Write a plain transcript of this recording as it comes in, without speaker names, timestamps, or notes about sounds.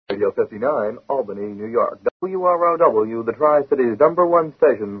Radio 59, Albany, New York. WROW, the Tri-City's #1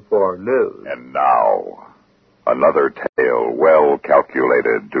 station for news. And now, another tale well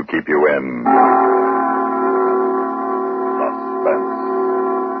calculated to keep you in suspense.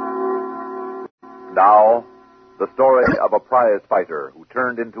 Now, the story of a prize fighter who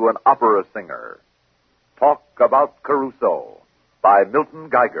turned into an opera singer. Talk About Caruso by Milton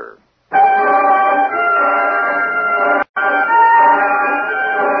Geiger.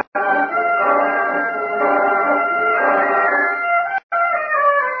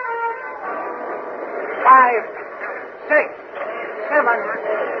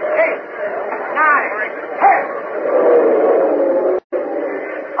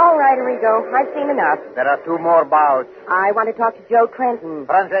 I've seen enough. There are 2 more bouts. I want to talk to Joe Trenton.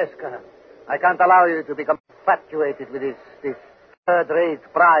 Francesca, I can't allow you to become infatuated with this third-rate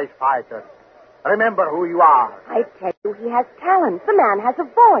prize fighter. Remember who you are. I tell you, he has talent. The man has a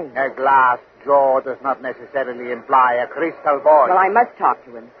voice. A glass jaw does not necessarily imply a crystal voice. Well, I must talk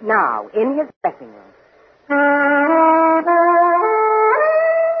to him. Now, in his dressing room.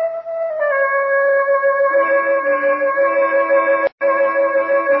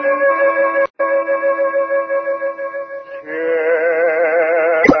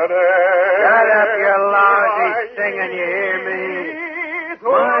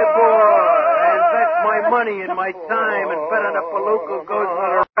 My time and better the palooka goes to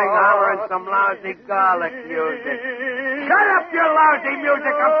the ring hollering some lousy garlic music. Shut up, you lousy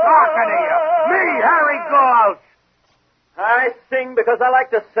music. I'm talking to you. Me, Harry Galt. I sing because I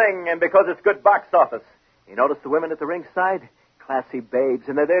like to sing and because it's good box office. You notice the women at the ringside? Classy babes,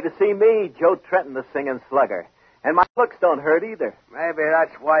 and they're there to see me, Joe Trenton, the singing slugger. And my looks don't hurt either. Maybe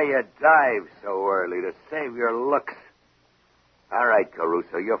that's why you dive so early, to save your looks. All right,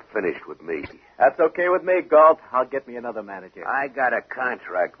 Caruso, you're finished with me. That's okay with me, Galt. I'll get me another manager. I got a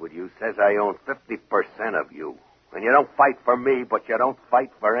contract with you. Says I own 50% of you. And you don't fight for me, but you don't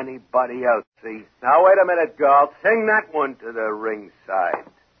fight for anybody else, see? Now, wait a minute, Galt. Sing that one to the ringside.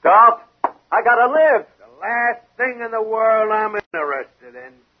 Galt, I gotta live. The last thing in the world I'm interested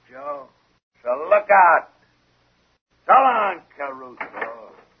in, Joe. So look out. So long,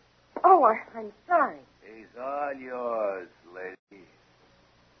 Caruso. Oh, I'm sorry. He's all yours, lady.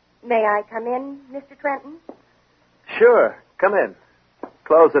 May I come in, Mr. Trenton? Sure. Come in.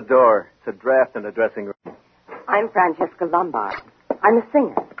 Close the door. It's a draft in the dressing room. I'm Francesca Lombard. I'm a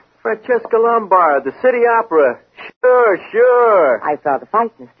singer. Francesca Lombard, the City Opera. Sure. I saw the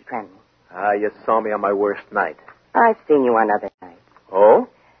fight, Mr. Trenton. You saw me on my worst night. I've seen you on other nights. Oh?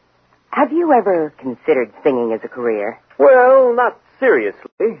 Have you ever considered singing as a career? Well, not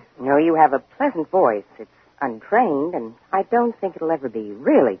seriously. No, you have a pleasant voice. It's untrained, and I don't think it'll ever be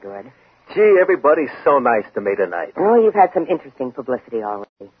really good. Gee, everybody's so nice to me tonight. Oh, you've had some interesting publicity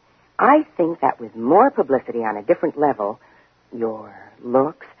already. I think that with more publicity on a different level, your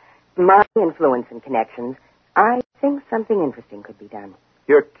looks, my influence and connections, I think something interesting could be done.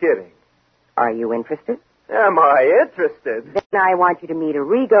 You're kidding. Are you interested? Am I interested? Then I want you to meet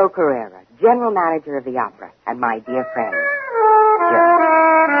Arrigo Carrera, general manager of the opera, and my dear friend, Joe.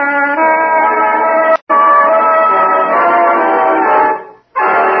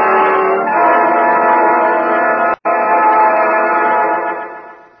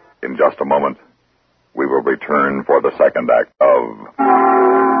 In just a moment, we will return for the second act of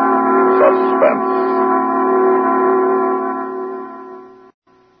Suspense.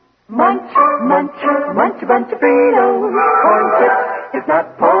 Munch, munch, munch a bunch of Fritos. Corn chips, it's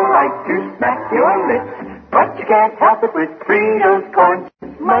not polite to smack your lips, but you can't help it with Fritos corn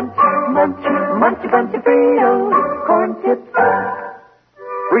chips. Munch, munch, munch a bunch of Fritos. Corn chips.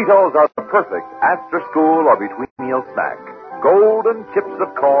 Fritos are the perfect after-school or between-meal snack. Golden chips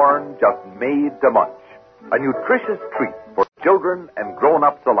of corn just made to munch. A nutritious treat for children and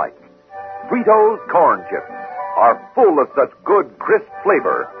grown-ups alike. Fritos corn chips are full of such good, crisp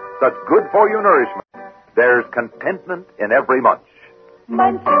flavor, such good-for-you nourishment. There's contentment in every munch.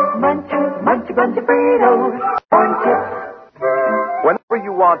 Munch, munch, munch a bunch of Fritos. Corn chips. Whenever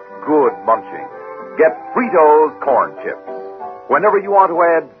you want good munching, get Fritos corn chips. Whenever you want to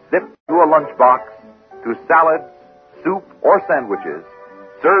add zip to a lunchbox, to salads, soup, or sandwiches,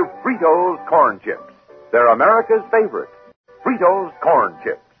 serve Fritos corn chips. They're America's favorite. Fritos corn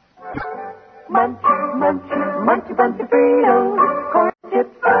chips. Munch, munch, munch a bunch of Fritos. Corn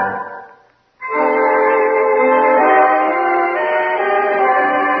chips.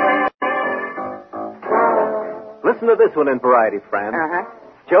 Listen to this one in Variety, friend.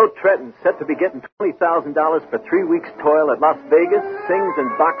 Joe Trenton, set to be getting $20,000 for 3 weeks' toil at Las Vegas, sings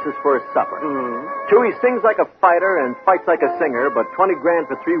and boxes for his supper. Chewy sings like a fighter and fights like a singer, but 20 grand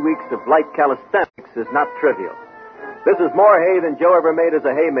for 3 weeks of light calisthenics is not trivial. This is more hay than Joe ever made as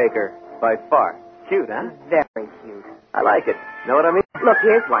a haymaker, by far. Cute, huh? Very cute. I like it. Know what I mean? Look,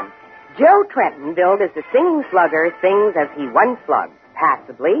 here's one. Joe Trenton, billed as the singing slugger, sings as he once slugged.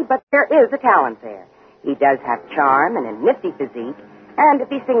 Passably, but there is a talent there. He does have charm and a nifty physique. And if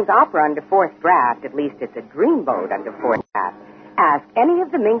he sings opera under fourth draft, at least it's a dreamboat under fourth draft. Ask any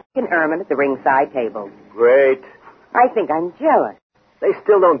of the Mink and Ermine at the ringside tables. Great. I think I'm jealous. They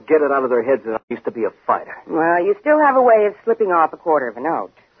still don't get it out of their heads that I used to be a fighter. Well, you still have a way of slipping off a quarter of a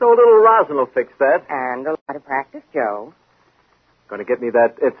note. So a little rosin will fix that. And a lot of practice, Joe. Going to get me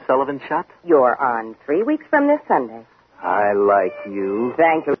that Ed Sullivan shot? You're on 3 weeks from this Sunday. I like you.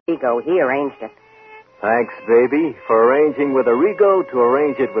 Thank Arrigo. He arranged it. Thanks, baby, for arranging with Arrigo to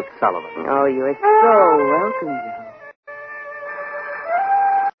arrange it with Sullivan. Oh, you're so welcome,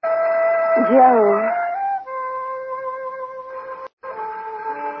 Joe. Joe.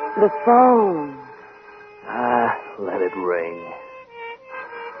 The phone. Let it ring.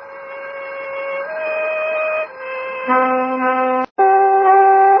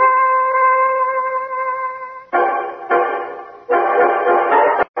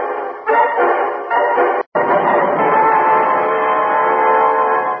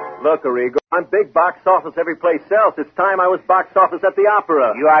 Look, Arrigo, I'm big box office every place else. It's time I was box office at the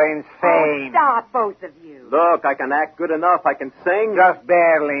opera. You are insane. Stop, both of you. Look, I can act good enough. I can sing. Just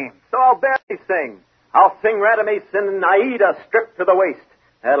barely. So I'll barely sing. I'll sing Radames and Aida stripped to the waist.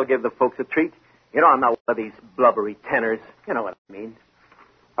 That'll give the folks a treat. You know, I'm not one of these blubbery tenors. You know what I mean.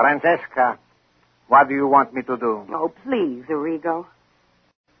 Francesca, what do you want me to do? Oh, please, Arrigo.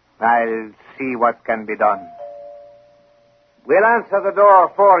 I'll see what can be done. We'll answer the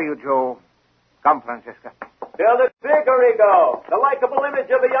door for you, Joe. Come, Francesca. Build it big, Arrigo. The likable image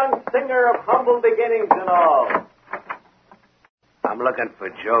of a young singer of humble beginnings and all. I'm looking for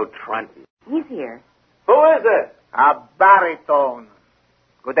Joe Trenton. He's here. Who is it? A baritone.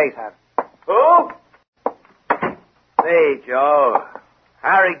 Good day, sir. Who? Hey, Joe.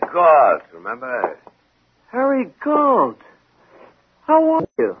 Harry Gold, remember? Harry Gold. How are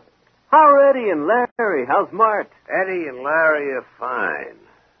you? How are Eddie and Larry? How's Mart? Eddie and Larry are fine.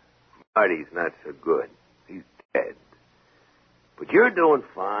 Marty's not so good. He's dead. But you're doing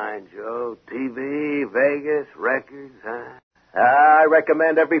fine, Joe. TV, Vegas, records, huh? I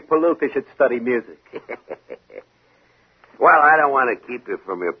recommend every palooka should study music. Well, I don't want to keep you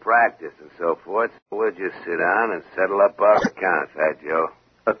from your practice and so forth, so we'll just sit down and settle up our accounts, huh, Joe?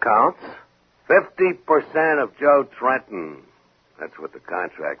 Accounts? 50% of Joe Trenton. That's what the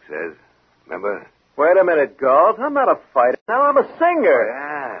contract says. Remember? Wait a minute, Gold. I'm not a fighter. Now I'm a singer.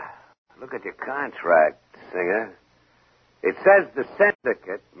 Yeah. Look at your contract, singer. It says the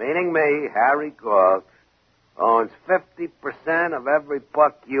syndicate, meaning me, Harry Gold, owns 50% of every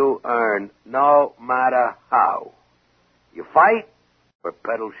buck you earn, no matter how. You fight, or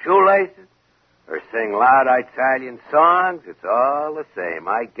peddle shoelaces, or sing loud Italian songs, it's all the same.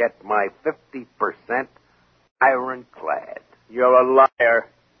 I get my 50% ironclad. You're a liar.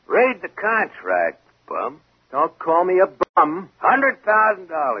 Read the contract, bum. Don't call me a bum.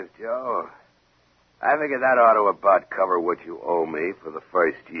 $100,000, Joe. I figure that ought to about cover what you owe me for the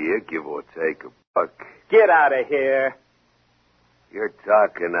first year, give or take a buck. Get out of here. You're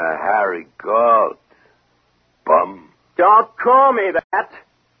talking to Harry Gold, bum. Don't call me that.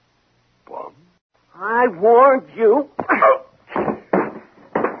 Bum. I warned you.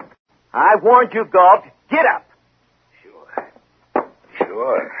 I warned you, Gold. Get up.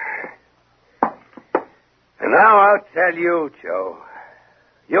 Sure. And now I'll tell you, Joe.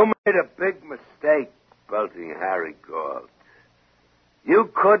 You made a big mistake belting Harry Gold.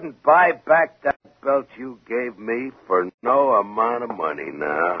 You couldn't buy back that belt you gave me for no amount of money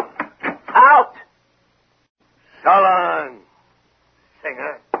now. Out! So long,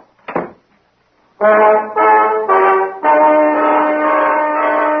 singer.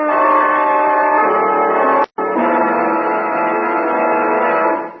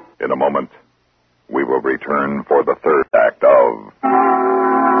 In a moment, we will return for the third act of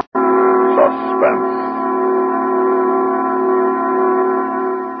Suspense.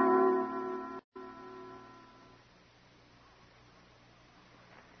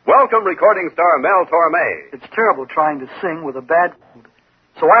 Welcome, recording star Mel Torme. It's terrible trying to sing with a bad cold.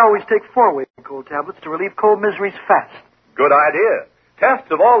 So I always take 4-way cold tablets to relieve cold miseries fast. Good idea.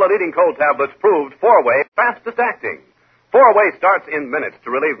 Tests of all the leading cold tablets proved 4-way fastest acting. 4-way starts in minutes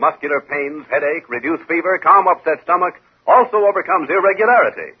to relieve muscular pains, headache, reduce fever, calm upset stomach, also overcomes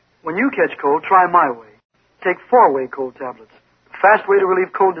irregularity. When you catch cold, try my way. Take 4-way cold tablets. A fast way to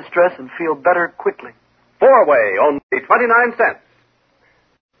relieve cold distress and feel better quickly. 4-way, only 29 cents.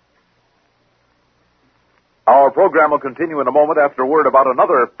 Our program will continue in a moment after a word about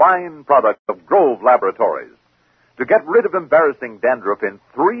another fine product of Grove Laboratories. To get rid of embarrassing dandruff in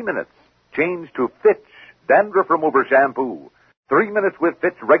 3 minutes, change to Fitch Dandruff Remover Shampoo. 3 minutes with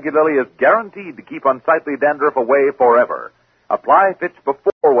Fitch regularly is guaranteed to keep unsightly dandruff away forever. Apply Fitch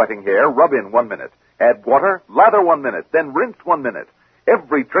before wetting hair, rub in 1 minute. Add water, lather 1 minute, then rinse 1 minute.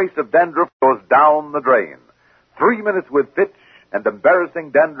 Every trace of dandruff goes down the drain. 3 minutes with Fitch and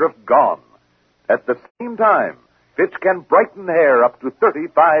embarrassing dandruff gone. At the same time, Fitch can brighten hair up to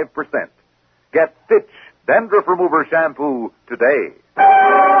 35%. Get Fitch Dandruff Remover Shampoo today.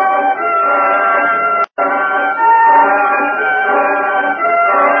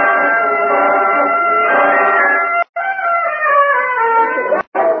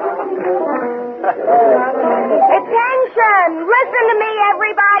 Attention! Listen to me,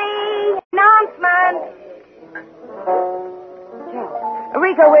 everybody! Announcement! Joe.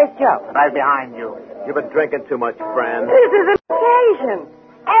 Rico, where's Joe? Right behind you. You've been drinking too much, friend. This is an occasion.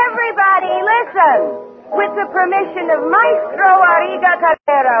 Everybody, listen. With the permission of Maestro Arriga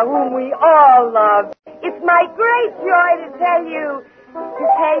Carrera, whom we all love, it's my great joy to tell you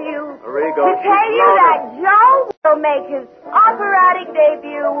Arrigo, that Joe will make his operatic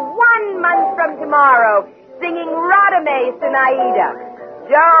debut 1 month from tomorrow, singing Radames in Aida.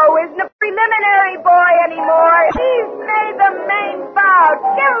 Joe isn't a preliminary boy anymore. He's made the main bout.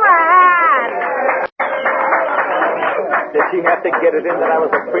 Give him a hand. Did she have to get it in that I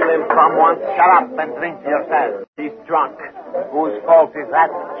was a prelim from once? Shut up and drink yourself. She's drunk. Whose fault is that?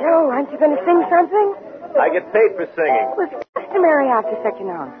 Joe, aren't you going to sing something? I get paid for singing. It was customary after such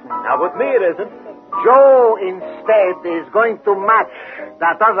announcements. Now, with me it isn't. Joe, instead, is going to match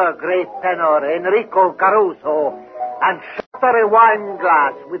that other great tenor, Enrico Caruso, and shatter a wine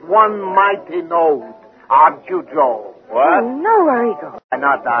glass with one mighty note. Aren't you, Joe? What? Oh, no, Arrigo. Why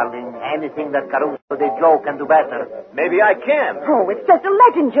not, darling? Anything that Caruso did, Joe can do better. Maybe I can. Oh, it's just a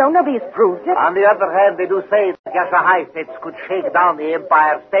legend, Joe. Nobody's proved it. On the other hand, they do say that Yasha Heifetz could shake down the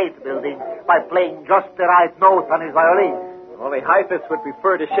Empire State Building by playing just the right note on his violin. Only Heifetz would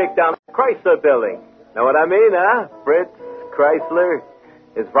prefer to shake down the Chrysler building. Know what I mean, huh? Fritz, Chrysler,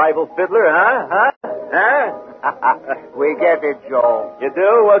 his rival fiddler, huh? We get it, Joe. You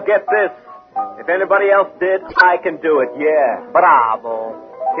do? Well, get this. If anybody else did, I can do it, yeah. Bravo.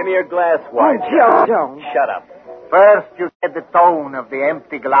 Give me your glass, Oh, White. Joe, don't. Shut up. First, you get the tone of the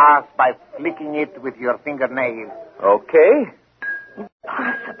empty glass by flicking it with your fingernails. Okay.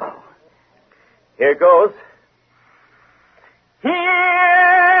 Impossible. Here goes.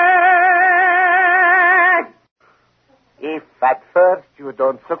 If at first you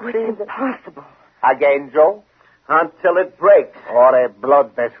don't It's succeed, impossible. again, Joe, Until it breaks. or a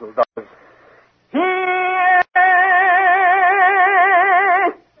blood vessel does.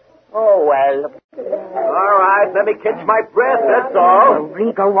 Oh, well, All right, let me catch my breath, that's all.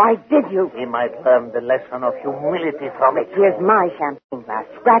 Arrigo, why did you? he might learn the lesson of humility from it. Here's my champagne glass.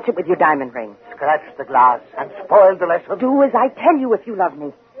 Scratch it with your diamond ring. Scratch the glass and spoil the lesson. Do as I tell you if you love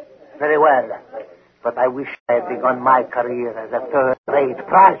me. Very well. But I wish I had begun my career as a third-rate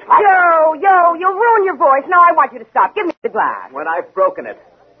prize fighter. Joe, you'll ruin your voice. Now I want you to stop. Give me the glass. When I've broken it.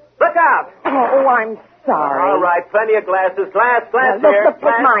 Look out! Oh, I'm sorry. All right, plenty of glasses. Glass Now, here. look,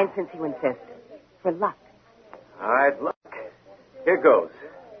 glass. take mine since you insist. For luck. All right, look. Here goes.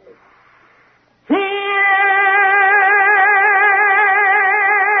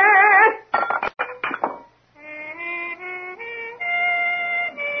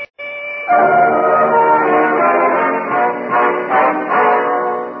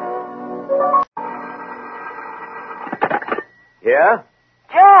 Yeah?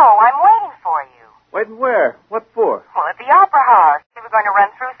 Joe, I'm waiting for you. Waiting where? What for? Well, at the Opera House. We were going to run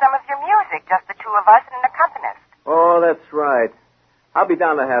through some of your music, just the two of us and an accompanist. Oh, that's right. I'll be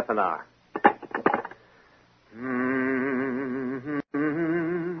down in half an hour.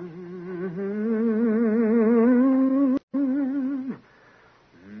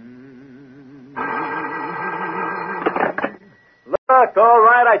 Look, all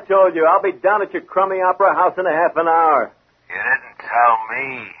right, I told you. I'll be down at your crummy Opera House in a half an hour. You didn't tell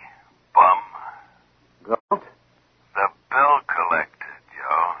me, bum. Galt? The bill collector,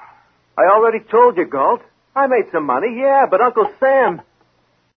 Joe. I already told you, Galt. I made some money, yeah, but Uncle Sam...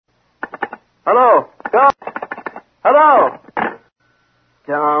 Hello? Galt? Hello?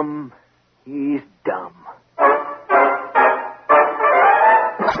 Dumb. He's dumb.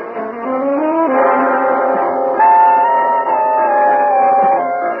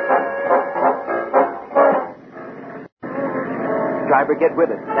 driver, get with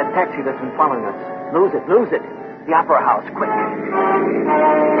it. That taxi that's been following us. Lose it. The Opera House, quick.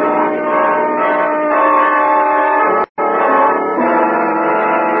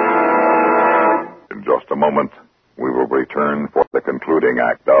 In just a moment, we will return for the concluding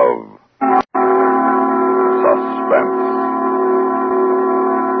act of Suspense.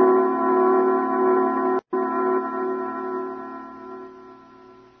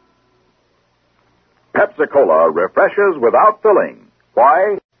 Pepsi-Cola refreshes without filling.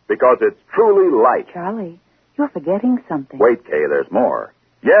 Why? Because it's truly light. Charlie, you're forgetting something. Wait, Kay, there's more.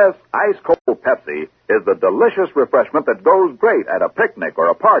 Yes, ice-cold Pepsi is the delicious refreshment that goes great at a picnic or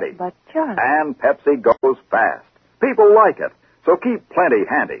a party. But, Charlie... And Pepsi goes fast. People like it, so keep plenty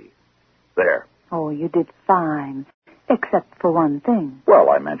handy. There. Oh, you did fine. Except for one thing. Well,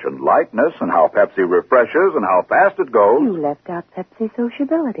 I mentioned lightness and how Pepsi refreshes and how fast it goes. You left out Pepsi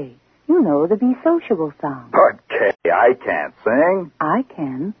sociability. You know the Be Sociable song. But, Kay, I can't sing. I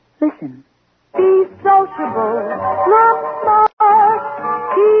can. Listen. Be sociable, look smart,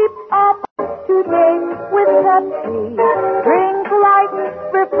 keep up to date with Pepsi. Drink light,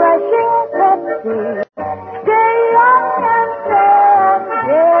 refreshing Pepsi. Stay young and fair,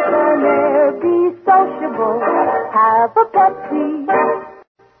 debonair. Be sociable, have a Pepsi.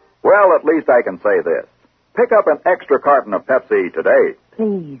 Well, at least I can say this. Pick up an extra carton of Pepsi today.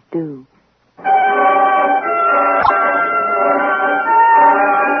 Please do.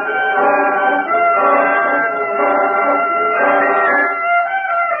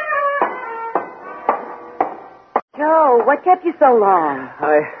 Joe, what kept you so long?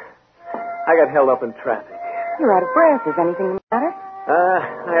 I got held up in traffic. You're out of breath. Is anything the matter?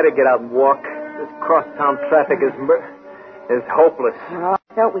 I had to get out and walk. This crosstown traffic is hopeless. Well,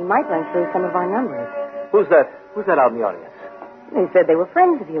 I felt we might run through some of our numbers. Who's that? Who's that out in the audience? They said they were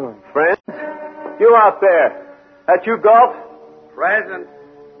friends of yours. Friends? You out there. That you, Galt? Present.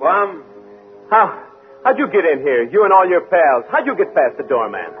 Bum. How'd you get in here? You and all your pals. How'd you get past the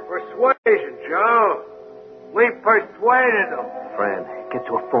doorman? Persuasion, Joe. We persuaded them. Fran, get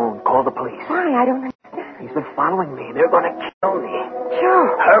to a phone. Call the police. Why? I don't understand. He's been following me. They're going to kill me.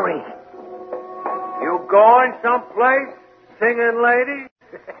 Joe. Hurry. You going someplace, singing lady?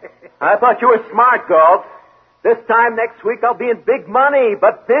 I thought you were smart, Galt. This time next week I'll be in big money,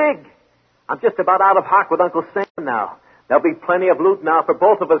 but big. I'm just about out of hock with Uncle Sam now. There'll be plenty of loot now for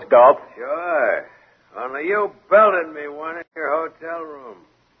both of us, Galt. Sure. Only you building me one in your hotel room.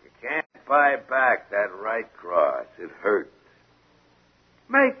 You can't buy back that right cross. It hurts.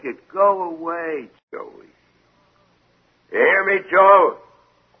 Make it go away, Joey. You hear me, Joe?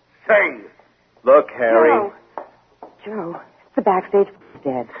 Sing. Look, Harry. Joe, the backstage is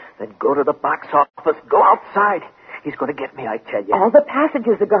dead. Then go to the box office. Go outside. He's going to get me, I tell you. All the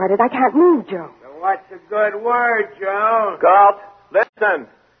passages are guarded. I can't move, Joe. So what's a good word, Joe? Galt, listen.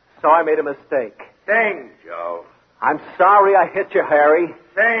 So I made a mistake. Sing, Joe. I'm sorry I hit you, Harry.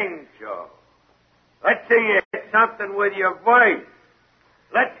 Sing, Joe. Let's see you hit something with your voice.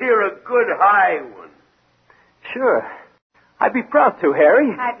 Let's hear a good high one. Sure. I'd be proud to,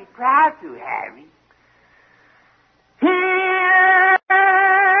 Harry. I'd be proud to, Harry.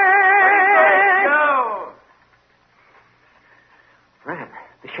 Joe. Fran,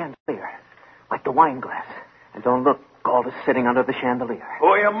 the chandelier. Like the wine glass. And don't look, Galt is sitting under the chandelier. Who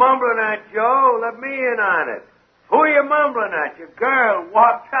are you mumbling at, Joe? Let me in on it. Who are you mumbling at? Your girl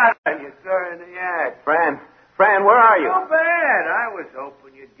walked out on you during the act. Fran, where are you? Too bad. I was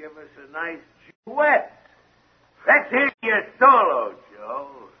hoping you'd give us a nice duet. Let's hear your solo,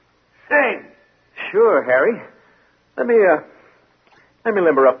 Joe. Sing. Sure, Harry. Let me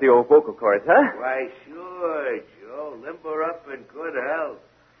limber up the old vocal cords, huh? Why, sure, Joe. Limber up in good health.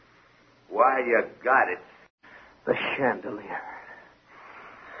 Why, you got it. The chandelier.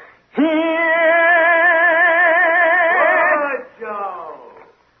 Good, Joe.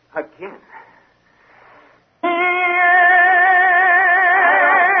 Again.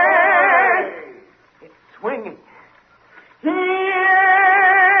 It's swinging.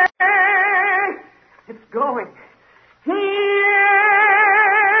 It's going.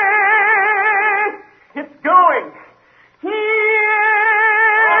 It's going.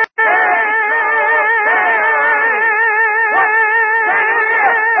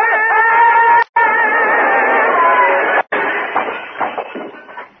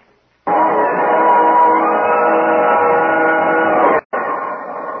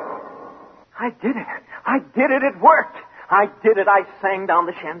 I did it. It worked. I did it. I sang down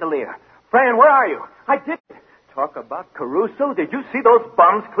the chandelier. Fran, where are you? I did it. Talk about Caruso. Did you see those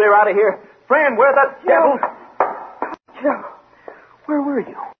bums clear out of here? Fran, where the devil? Joe, Where were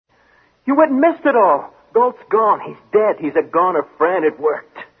you? You went and missed it all. Galt's gone. He's dead. He's a goner, Fran. It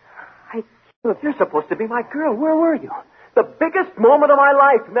worked. Look, you're supposed to be my girl. Where were you? The biggest moment of my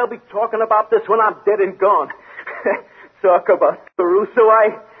life, and they'll be talking about this when I'm dead and gone. Talk about Caruso,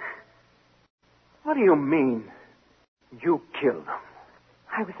 What do you mean? You killed him?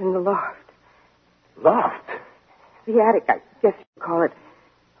 I was in the loft. Loft? The attic, I guess you'd call it.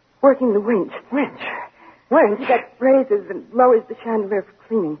 Working the winch. Winch? He got raises and lowers the chandelier for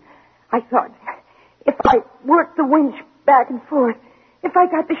cleaning. I thought, if I worked the winch back and forth, if I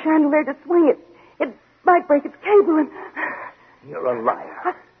got the chandelier to swing it might break its cable and... You're a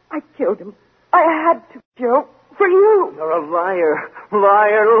liar. I killed him. I had to, Joe. For you. You're a liar.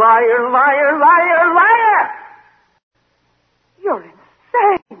 Liar! You're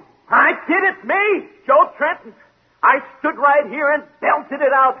insane. I did it, me, Joe Trenton. I stood right here and belted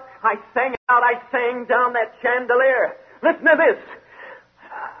it out. I sang it out. I sang down that chandelier. Listen to this.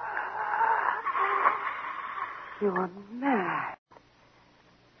 You're mad.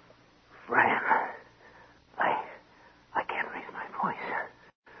 Fran, I can't raise my voice.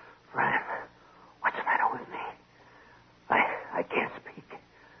 Fran, what's the matter with me? I can't speak.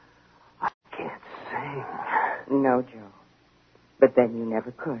 I can't sing. No, Joe. But then you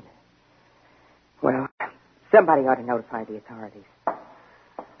never could. Well, somebody ought to notify the authorities.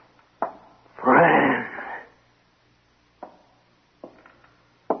 Fran.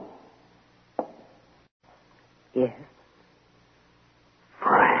 Yes?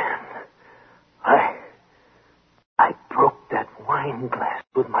 Fran, I broke that wine glass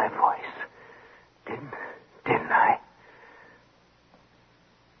with my voice. Didn't I?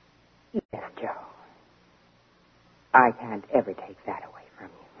 Yes, Joe. I can't ever take that away from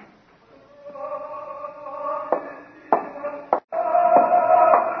you.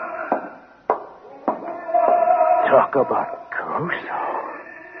 Talk about Caruso.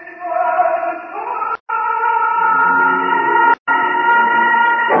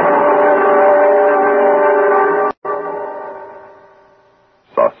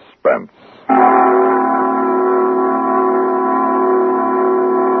 Suspense.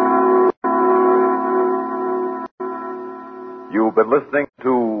 You've been listening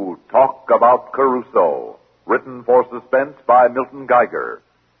to Talk About Caruso, written for Suspense by Milton Geiger.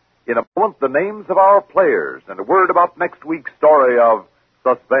 In a moment, the names of our players and a word about next week's story of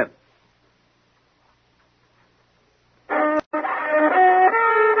Suspense.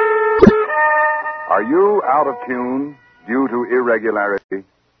 Are you out of tune due to irregularity?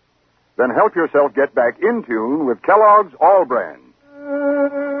 Then help yourself get back in tune with Kellogg's All Brand.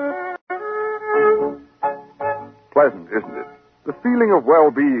 Pleasant, isn't it? The feeling of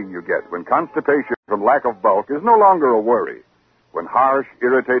well-being you get when constipation from lack of bulk is no longer a worry. When harsh,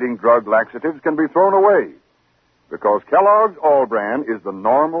 irritating drug laxatives can be thrown away. Because Kellogg's All Brand is the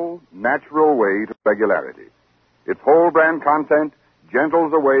normal, natural way to regularity. Its whole brand content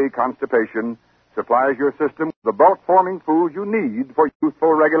gentles away constipation, supplies your system with the bulk-forming food you need for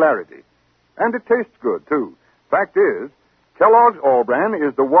youthful regularity. And it tastes good, too. Fact is, Kellogg's All Brand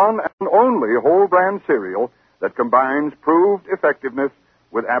is the one and only whole brand cereal that combines proved effectiveness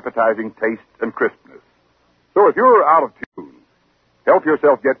with appetizing taste and crispness. So if you're out of tune, help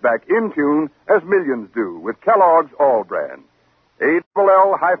yourself get back in tune as millions do with Kellogg's All Brand.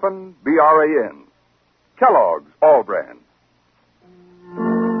 ALL-BRAN. Kellogg's All Brand.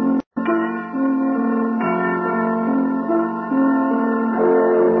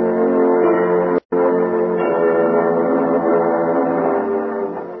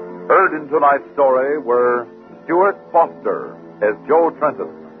 Heard in tonight's story were Stuart Foster as Joe Trenton,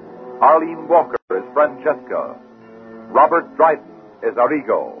 Arlene Walker as Francesca, Robert Dryden as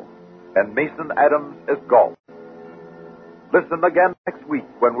Arrigo, and Mason Adams as Galt. Listen again next week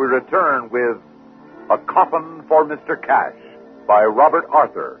when we return with A Coffin for Mr. Cash by Robert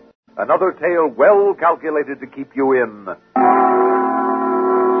Arthur, another tale well calculated to keep you in